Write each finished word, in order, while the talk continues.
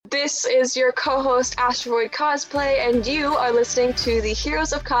This is your co-host Astrovoid Cosplay, and you are listening to the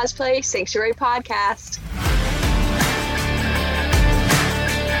Heroes of Cosplay Sanctuary podcast.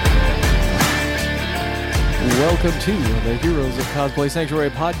 Welcome to the Heroes of Cosplay Sanctuary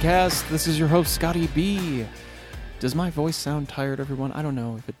podcast. This is your host, Scotty B. Does my voice sound tired, everyone? I don't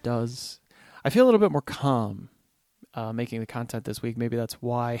know if it does. I feel a little bit more calm making the content this week. Maybe that's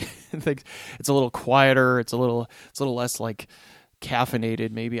why. I think it's a little quieter. It's a little less like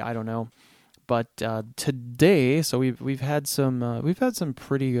caffeinated. Maybe, I don't know. But today, so we've had some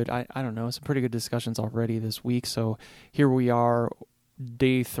pretty good. I don't know, some pretty good discussions already this week. So here we are,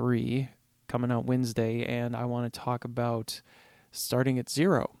 day 3. Coming out Wednesday, and I want to talk about starting at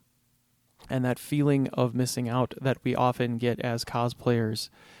zero and that feeling of missing out that we often get as cosplayers,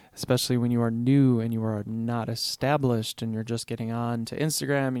 especially when you are new and you are not established and you're just getting on to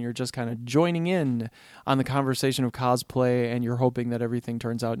Instagram and you're just kind of joining in on the conversation of cosplay and you're hoping that everything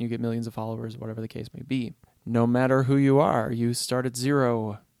turns out and you get millions of followers, whatever the case may be. No matter who you are, you start at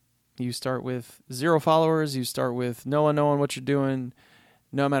zero. You start with 0 followers. You start with no one knowing what you're doing.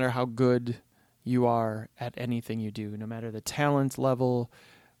 No matter how good you are at anything you do, no matter the talent level,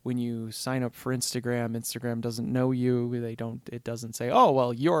 when you sign up for Instagram doesn't know you. It doesn't say, "Oh,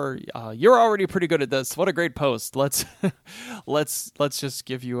 well, you're already pretty good at this. What a great post. Let's just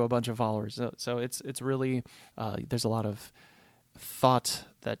give you a bunch of followers." So it's really there's a lot of thought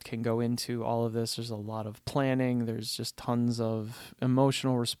that can go into all of this. There's a lot of planning. There's just tons of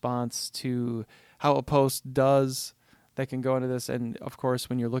emotional response to how a post does that can go into this. And of course,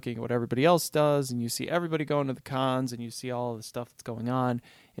 when you're looking at what everybody else does and you see everybody going to the cons and you see all of the stuff that's going on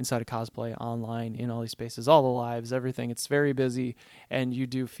inside of cosplay, online, in all these spaces, all the lives, everything, it's very busy. And you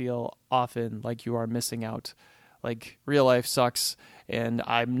do feel often like you are missing out. Like, real life sucks. And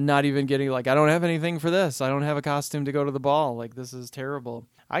I'm not even getting, like, I don't have anything for this. I don't have a costume to go to the ball. Like, this is terrible.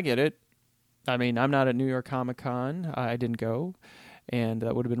 I get it. I mean, I'm not at New York Comic Con. I didn't go. And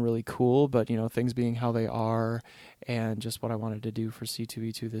that would have been really cool, but, you know, things being how they are and just what I wanted to do for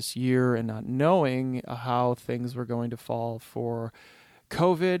C2E2 this year and not knowing how things were going to fall for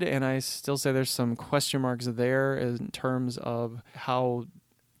COVID. And I still say there's some question marks there in terms of how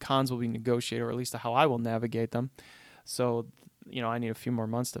cons will be negotiated, or at least how I will navigate them. So, you know, I need a few more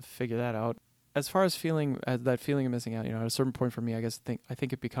months to figure that out. As far as that feeling of missing out, you know, at a certain point for me, I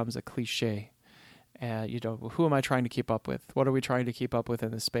think it becomes a cliche. You know, who am I trying to keep up with? What are we trying to keep up with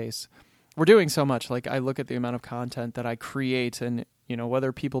in this space? We're doing so much. Like, I look at the amount of content that I create, and, you know,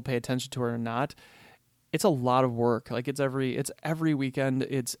 whether people pay attention to it or not, it's a lot of work. Like, it's every weekend.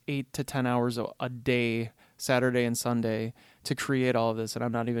 It's 8 to 10 hours a day, Saturday and Sunday, to create all of this. And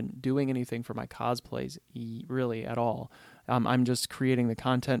I'm not even doing anything for my cosplays really at all. I'm just creating the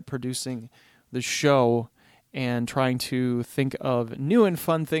content, producing the show, and trying to think of new and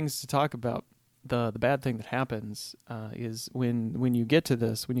fun things to talk about. The bad thing that happens is when you get to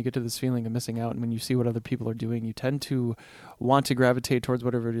this feeling of missing out, and when you see what other people are doing, you tend to want to gravitate towards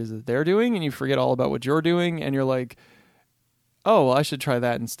whatever it is that they're doing, and you forget all about what you're doing, and you're like, oh, well, I should try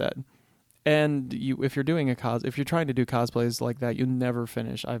that instead. And if you're trying to do cosplays like that, you never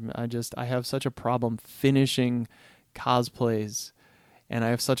finish. I have such a problem finishing cosplays. And I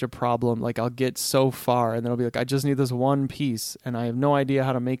have such a problem, like, I'll get so far and then I'll be like, I just need this one piece and I have no idea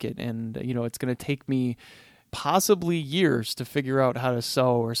how to make it. And, you know, it's going to take me possibly years to figure out how to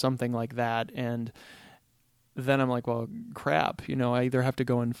sew or something like that. And then I'm like, well, crap, you know, I either have to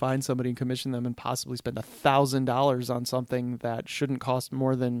go and find somebody and commission them and possibly spend $1,000 on something that shouldn't cost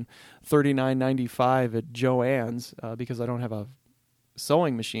more than $39.95 at Joann's because I don't have a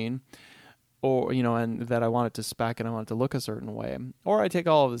sewing machine. Or, you know, and that I want it to spec and I want it to look a certain way. Or I take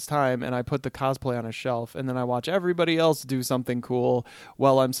all of this time and I put the cosplay on a shelf and then I watch everybody else do something cool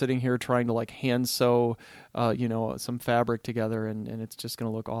while I'm sitting here trying to, like, hand sew, you know, some fabric together, and it's just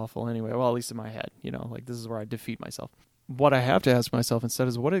going to look awful anyway. Well, at least in my head, you know, like, this is where I defeat myself. What I have to ask myself instead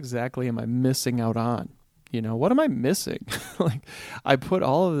is, what exactly am I missing out on? You know, what am I missing? Like, I put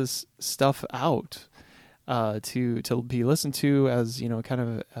all of this stuff out to be listened to as, you know, kind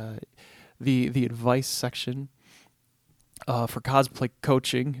of the advice section for cosplay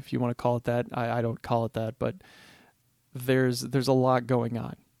coaching, if you want to call it that. I don't call it that, but there's a lot going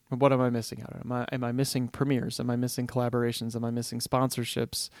on. What am I missing out on? Am I missing premieres? Am I missing collaborations? Am I missing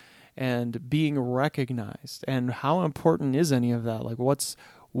sponsorships? And being recognized? And how important is any of that? Like, what's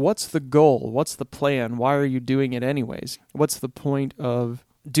the goal? What's the plan? Why are you doing it anyways? What's the point of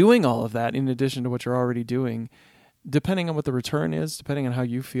doing all of that in addition to what you're already doing? Depending on what the return is, depending on how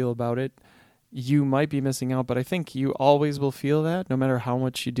you feel about it, you might be missing out, but I think you always will feel that no matter how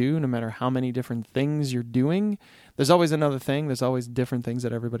much you do, no matter how many different things you're doing. There's always another thing. There's always different things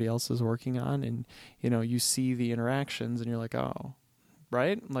that everybody else is working on. And, you see the interactions and you're like, oh,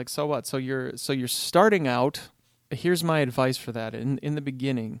 right? Like, so what? So you're starting out. Here's my advice for that. In the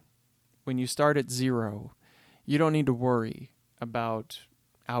beginning, when you start at zero, you don't need to worry about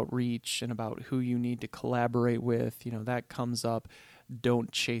outreach and about who you need to collaborate with. That comes up.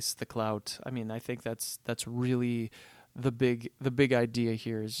 Don't chase the clout. I mean, I think that's really the big idea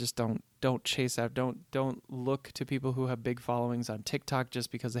here is just don't chase out. Don't look to people who have big followings on TikTok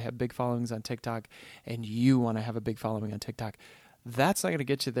just because they have big followings on TikTok and you want to have a big following on TikTok. That's not going to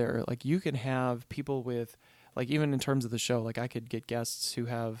get you there. Like, you can have people with, like, even in terms of the show, like, I could get guests who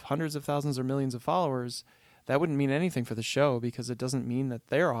have hundreds of thousands or millions of followers. That wouldn't mean anything for the show because it doesn't mean that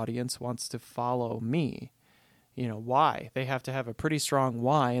their audience wants to follow me. Why? They have to have a pretty strong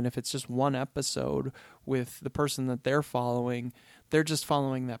why, and if it's just one episode with the person that they're following, they're just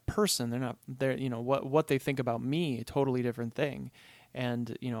following that person. They're what they think about me, a totally different thing.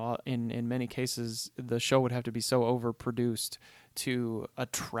 And, in many cases, the show would have to be so overproduced to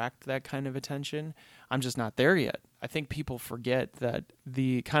attract that kind of attention. I'm just not there yet. I think people forget that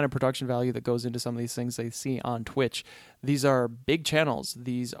the kind of production value that goes into some of these things they see on Twitch, these are big channels.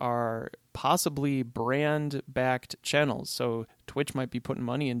 These are possibly brand-backed channels. So Twitch might be putting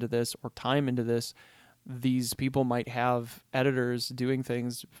money into this or time into this. These people might have editors doing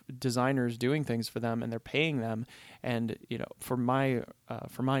things, designers doing things for them, and they're paying them. And for my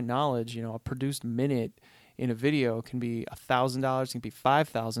knowledge, a produced minute in a video can be $1,000, can be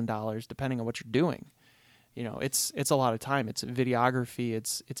 $5,000, depending on what you're doing. It's a lot of time. It's videography,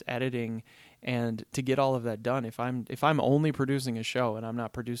 it's editing, and to get all of that done, if I'm only producing a show and I'm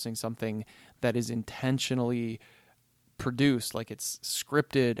not producing something that is intentionally produced, like it's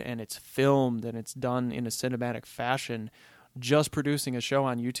scripted and it's filmed and it's done in a cinematic fashion, just producing a show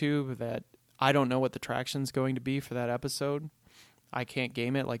on YouTube that I don't know what the traction's going to be for that episode, I can't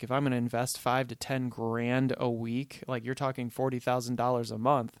game it. Like, if I'm going to invest $5,000 to $10,000 a week, like you're talking $40,000 a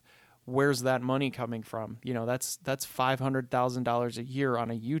month, where's that money coming from? That's $500,000 a year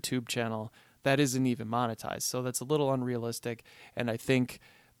on a YouTube channel that isn't even monetized. So that's a little unrealistic, and I think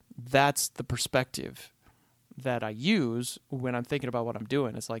that's the perspective that I use when I'm thinking about what I'm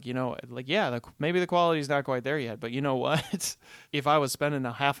doing. It's like, maybe the quality's not quite there yet, but you know what? If I was spending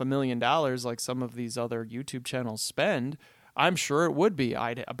 $500,000 like some of these other YouTube channels spend, I'm sure it would be.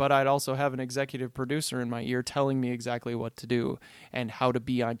 But I'd also have an executive producer in my ear telling me exactly what to do and how to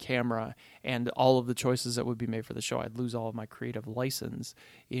be on camera and all of the choices that would be made for the show. I'd lose all of my creative license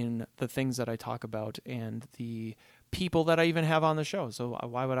in the things that I talk about and the people that I even have on the show. So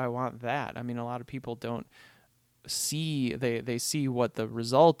why would I want that? I mean, a lot of people don't see, they see what the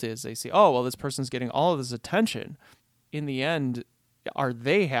result is. They see, oh, well, this person's getting all of this attention. In the end, are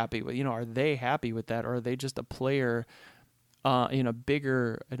they happy with, are they happy with that? Or are they just a player in a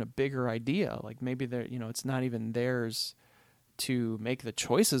bigger idea? Like, maybe they're, it's not even theirs to make the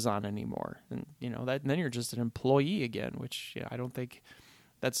choices on anymore. And, then you're just an employee again, which I don't think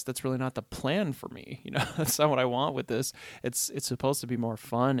that's really not the plan for me. That's not what I want with this. It's supposed to be more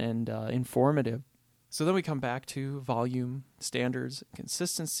fun and informative. So then we come back to volume, standards,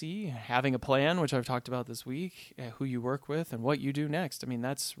 consistency, having a plan, which I've talked about this week, who you work with and what you do next. I mean,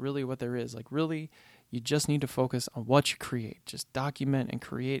 that's really what there is. Like, really, you just need to focus on what you create. Just document and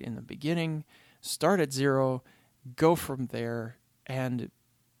create in the beginning, start at zero, go from there, and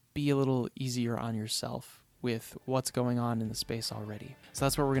be a little easier on yourself with what's going on in the space already. So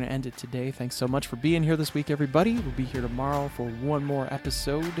that's where we're going to end it today. Thanks so much for being here this week, everybody. We'll be here tomorrow for one more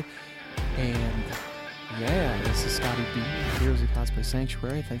episode. And yeah, this is Scotty B, Heroes of Cosplay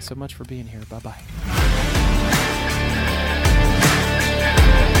Sanctuary. Thanks so much for being here. Bye-bye.